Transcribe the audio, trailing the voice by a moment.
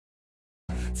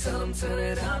Tell them turn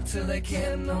it up till they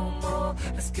can't no more.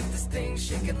 Let's get this thing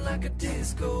shaking like a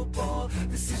disco ball.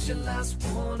 This is your last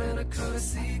one and a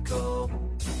courtesy call.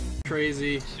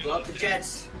 Crazy. Blow up the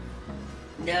jets.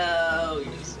 No.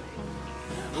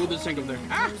 Ooh, there's a tank up there.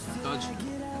 Ah! Dodge.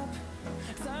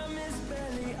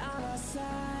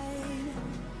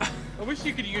 I wish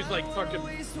you could use like fucking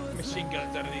machine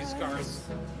guns out of these cars.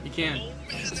 You can.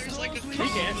 There's like a You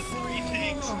can. 3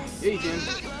 tanks. Yeah, you can.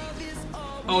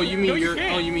 Oh, you mean No, you your?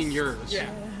 can't. Oh, you mean yours? Yeah.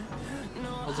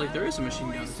 I was like, there is a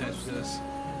machine gun attached to this.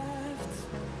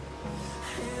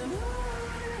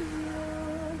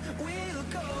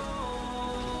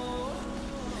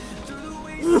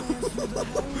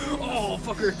 Oh,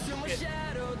 fucker.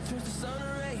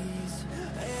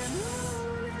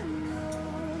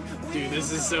 Dude,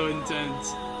 this is so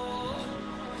intense.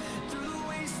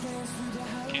 Can't start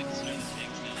the tanks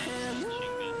now.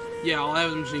 Machine gun. Yeah, I'll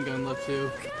have a machine gun left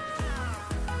too.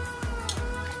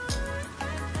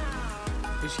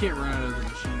 We just can't run out of the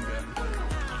machine gun.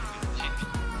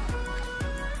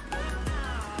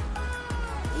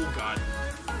 Oh god.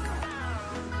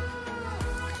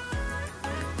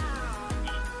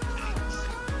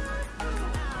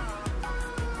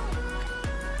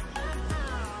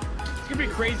 It's gonna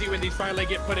be crazy when these finally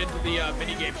get put into the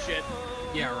minigame shit.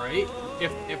 Yeah, right?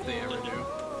 If they ever do.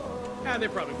 Yeah, they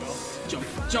probably will. Jump,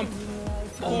 jump!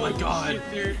 Oh my god.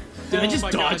 Shit, dude. Did I Oh just my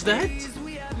dodge God, that?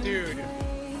 Dude.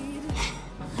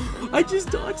 I just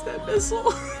dodged that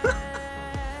missile.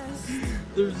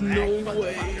 There's no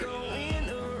way.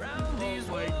 Oh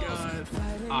my god.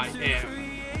 I am.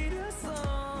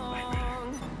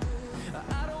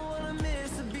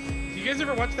 Do you guys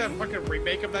ever watch that fucking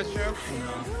remake of that show?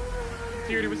 No.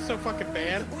 Dude, it was so fucking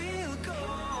bad.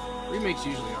 Remakes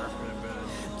usually are pretty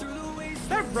bad.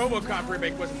 That RoboCop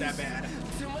remake wasn't that bad.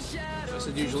 I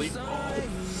said usually.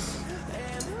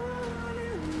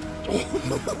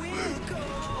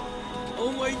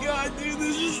 Oh my god, dude,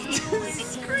 this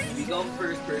is crazy. If you go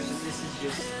first person,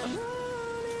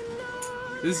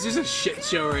 This is just a shit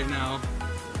show right now.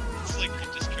 It's like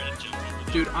you're just trying to jump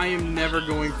over. Dude, I am never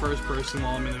going first person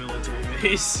while I'm in the military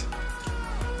base.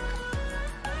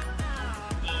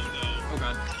 Oh no. Oh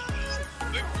god.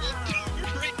 Wait,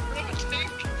 we're right in front of a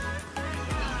tank.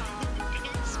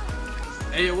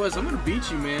 Hey, it was. I'm gonna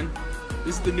beat you, man.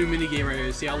 This is the new minigame right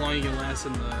here. See how long you can last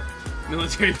in the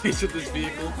military base with this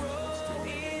vehicle.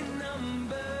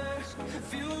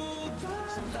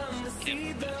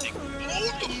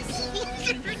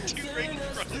 There are 2 right in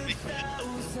front of me.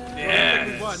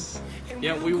 Yes.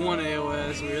 Yeah, we won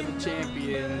AOS. We're the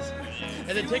champions.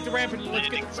 And then take the ramp and let's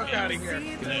get the fuck out of here.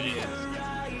 Good idea.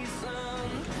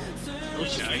 Oh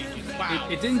shit. Wow.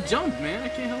 It didn't jump, man. I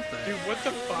can't help that. Dude, what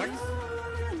the fuck?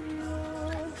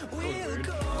 That was weird.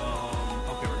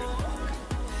 Okay, we're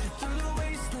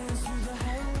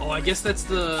good. Oh, I guess that's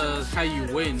the how you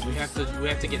win. We have to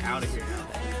get out of here now.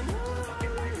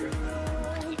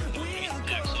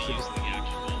 Actually use the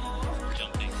actual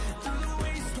jumping.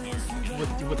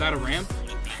 Without a ramp?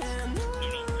 No,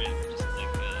 ramp. Just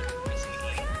like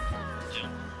basically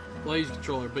jump. Well, I use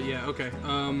controller, but yeah, okay.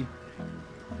 So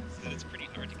it's pretty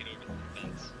hard to get over the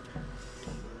fence.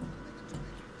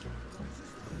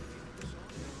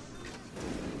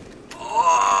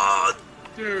 Oh,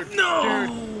 Dude. no!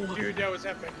 Dude, that was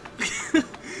epic.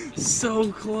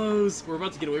 So close. We're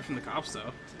about to get away from the cops,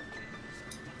 though.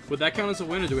 Would that count as a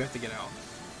win, or do we have to get out?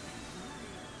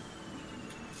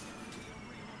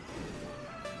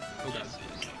 Oh god.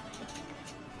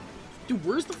 Dude,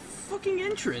 where's the fucking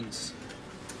entrance?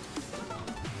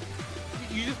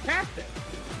 You just passed it.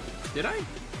 Did I?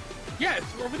 Yeah,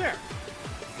 it's over there.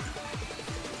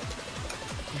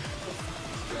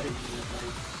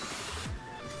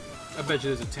 I bet you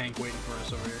there's a tank waiting for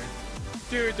us over here.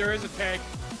 Dude, there is a tank.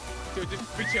 Dude,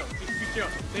 just be chill. Just be chill.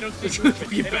 They don't see They're you. trying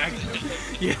to get back.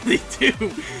 Yeah, they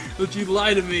do. Don't you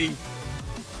lie to me.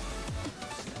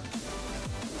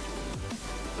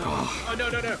 Oh. Oh,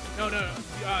 no.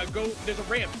 Go, there's a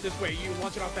ramp this way. You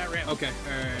launch it off that ramp. Okay,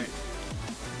 alright.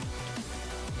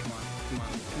 Come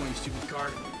on, you stupid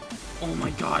car. Oh my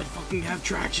god, fucking have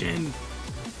traction.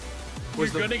 You're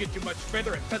gunning it too much.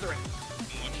 Feather it. I'm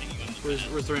watching you on the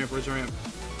Where's the ramp? Where's the ramp?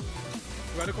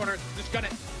 Around the corner. Just gun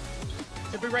it.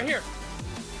 It'll be right here.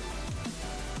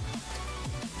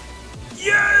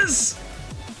 Yes!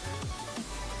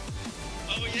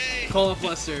 Oh, yay! Call up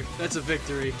Lester. That's a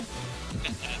victory.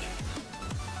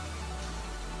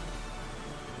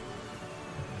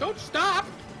 Don't stop!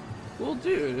 Well,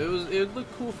 dude, it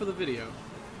looked cool for the video.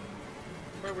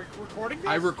 Wait, we're recording this?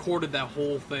 I recorded that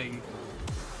whole thing.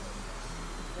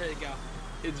 There you go.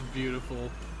 It's beautiful.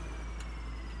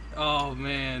 Oh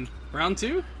man, round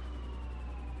 2?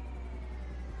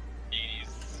 80s.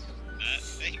 That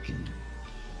thing.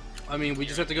 I mean, we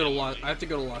just have to go to I have to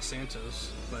go to Los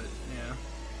Santos, but yeah.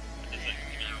 Does that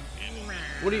give you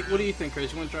ammo? What do you think,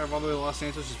 Chris? You want to drive all the way to Los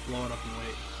Santos? Just blow it up and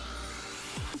wait.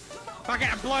 Fuck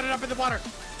it, I'm blowing it up in the water.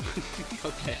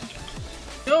 Okay.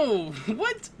 No,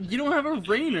 what? You don't have a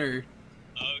Rainer.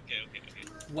 Oh, okay.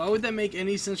 Why would that make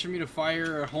any sense for me to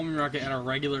fire a homing rocket at a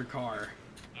regular car?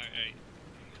 Alright.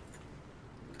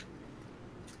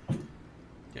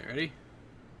 Okay, ready?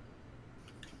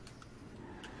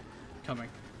 Coming.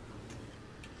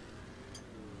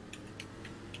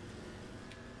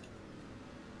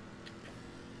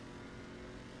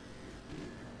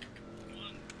 Come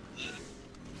on.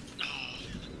 Oh,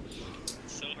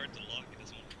 it's so hard to lock. It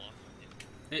doesn't want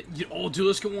to lock. Oh, dude,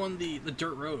 let's go on the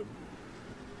dirt road.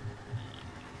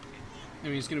 I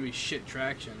mean, it's gonna be shit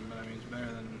traction, but I mean, it's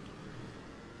better than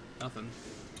nothing.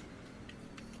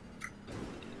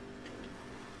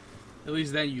 At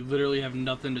least then you literally have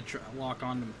nothing to lock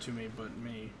on to me but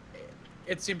me.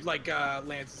 It seems like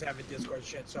Lance is having Discord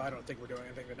shit, so I don't think we're doing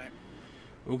anything tonight.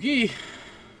 Okay.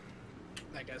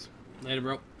 I guess. Later,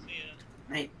 bro. See ya.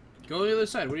 Right. Go to the other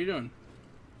side. What are you doing?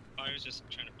 Oh, I was just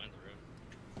trying to find the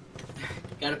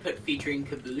road. Gotta put featuring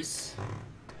Caboose.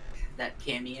 That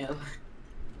cameo.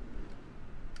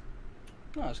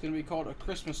 No, it's gonna be called A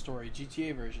Christmas Story,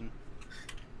 GTA version.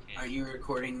 Are you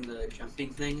recording the jumping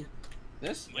thing?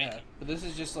 This? Wait. Yeah. But this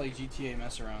is just like GTA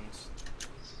mess-arounds.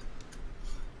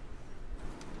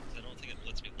 I don't think it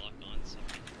lets me lock on, so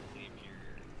I can leave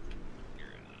your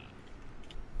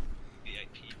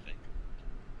VIP thing.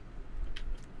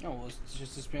 No, well, it's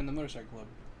just expand the motorcycle club.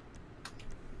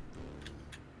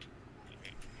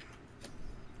 Okay.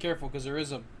 Careful, because there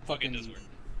is a Okay, fucking... it does work.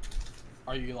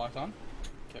 Are you locked on?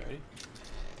 Okay, ready?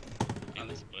 In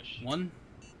this bush. 1,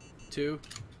 2,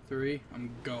 3,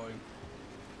 I'm going.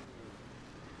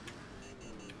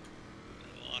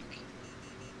 Lock.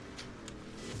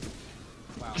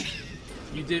 Wow.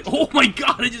 You did. Oh my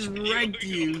god, I just wrecked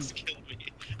you! almost killed me.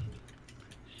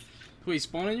 Wait,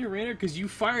 spawn in your radar? Because you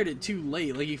fired it too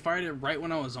late. Like, you fired it right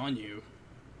when I was on you.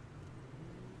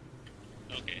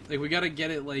 Okay. Like, we gotta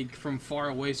get it, like, from far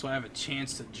away so I have a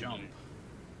chance to jump.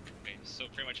 Okay, so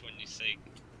pretty much when you say...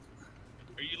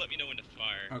 Or you let me know when to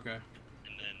fire, Okay.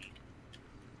 and then...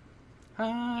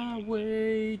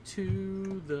 Highway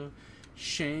to the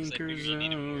It's like Shanker maybe you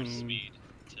needed more Zone. speed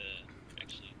to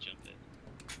actually jump it.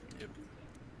 Yep.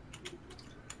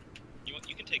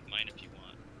 You can take mine if you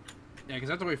want. Yeah, because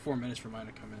I have to wait 4 minutes for mine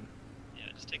to come in.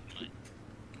 Yeah, just take mine.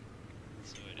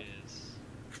 So it is...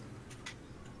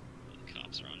 Well, the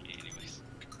cops are on me anyways.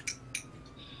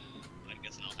 I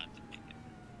guess I'll have to take it.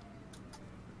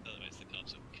 Otherwise the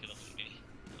cops will kill me.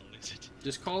 I'll lose it.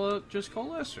 Just call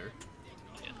Lester.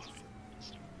 Yeah, that's right.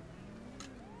 Lester.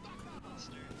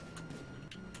 Lester.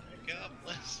 Back up,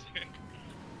 Lester.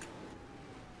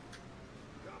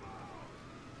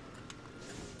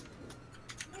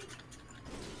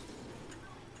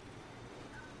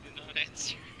 You're not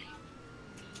answering.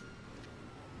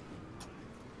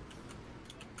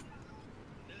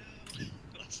 No,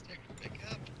 Lester, pick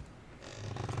up.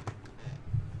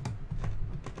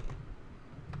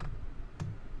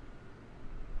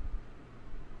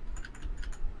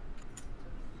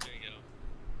 There you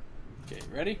go. Okay,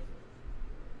 ready?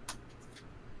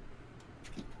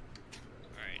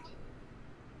 Alright.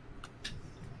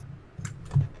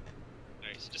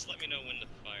 Alright, so just let me know when to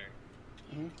fire.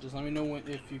 Just let me know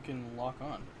if you can lock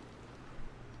on.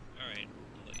 Alright,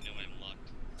 I'll let you know when I'm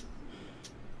locked.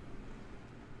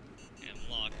 Okay,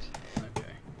 I'm locked.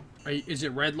 Okay. Is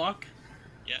it red lock?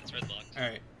 Yeah, it's red locked.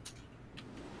 Alright.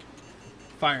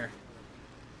 Fire.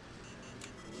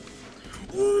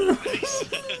 Nice.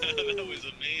 That was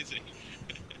amazing.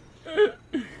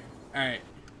 Alright.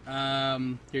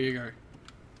 Here you go.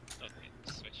 Okay,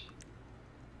 switch.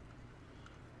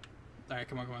 Alright,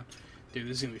 come on. Dude,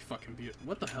 this is gonna be fucking beautiful.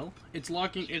 What the hell? It's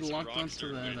locking. Get It some locked rocks onto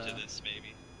or that. into this,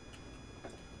 maybe.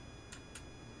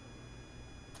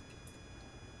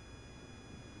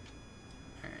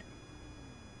 Alright.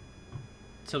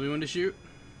 Tell me when to shoot.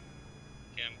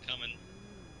 Okay, I'm coming.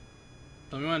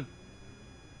 Tell me when.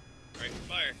 Alright,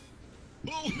 fire.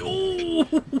 Oh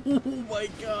my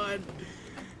god!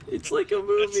 It's like a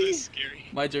movie. That's so scary.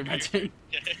 My turn.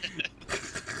 Yeah.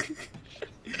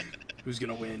 Who's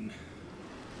gonna win?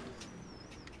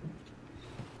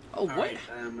 Oh, what?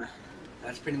 Alright,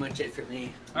 that's pretty much it for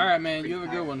me. Alright, man. You have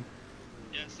a good one.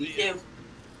 Yeah, You see ya. too.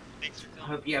 Thanks for I coming.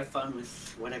 hope you have fun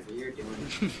with whatever you're doing.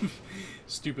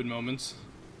 Stupid moments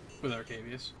with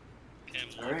Arcavius. Okay, I'm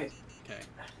locked. Alright, Okay.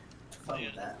 have fun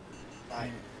with that.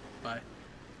 Bye. Bye.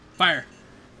 Fire.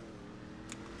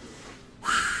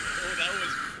 Oh, that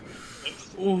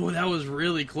was. Oh, that was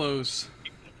really close.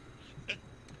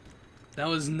 That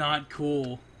was not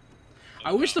cool.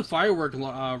 I wish the firework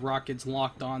rockets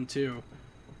locked on too,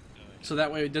 so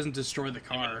that way it doesn't destroy the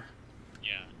car.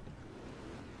 Yeah.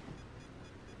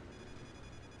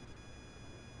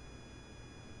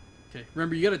 Okay,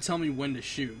 remember you gotta tell me when to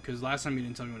shoot, because last time you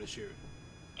didn't tell me when to shoot.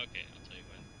 Okay, I'll tell you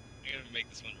when. I gotta make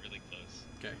this one really close.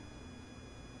 Okay.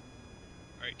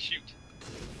 Alright, shoot.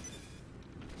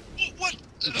 Oh, what?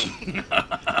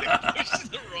 I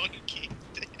pushed the wrong key.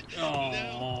 Oh,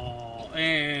 No.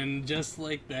 and just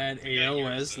like that, got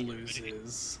yours, AOS so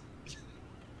loses.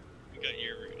 You got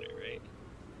your ruiner, right?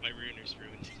 My ruiner's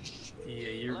ruined. Yeah,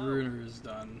 your Hello? ruiner is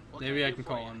done. What Maybe can I I do can for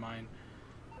call you? on mine.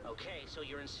 Okay, so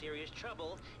you're in serious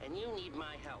trouble, and you need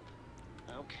my help.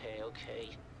 Okay.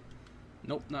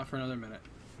 Nope, not for another minute.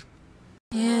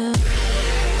 You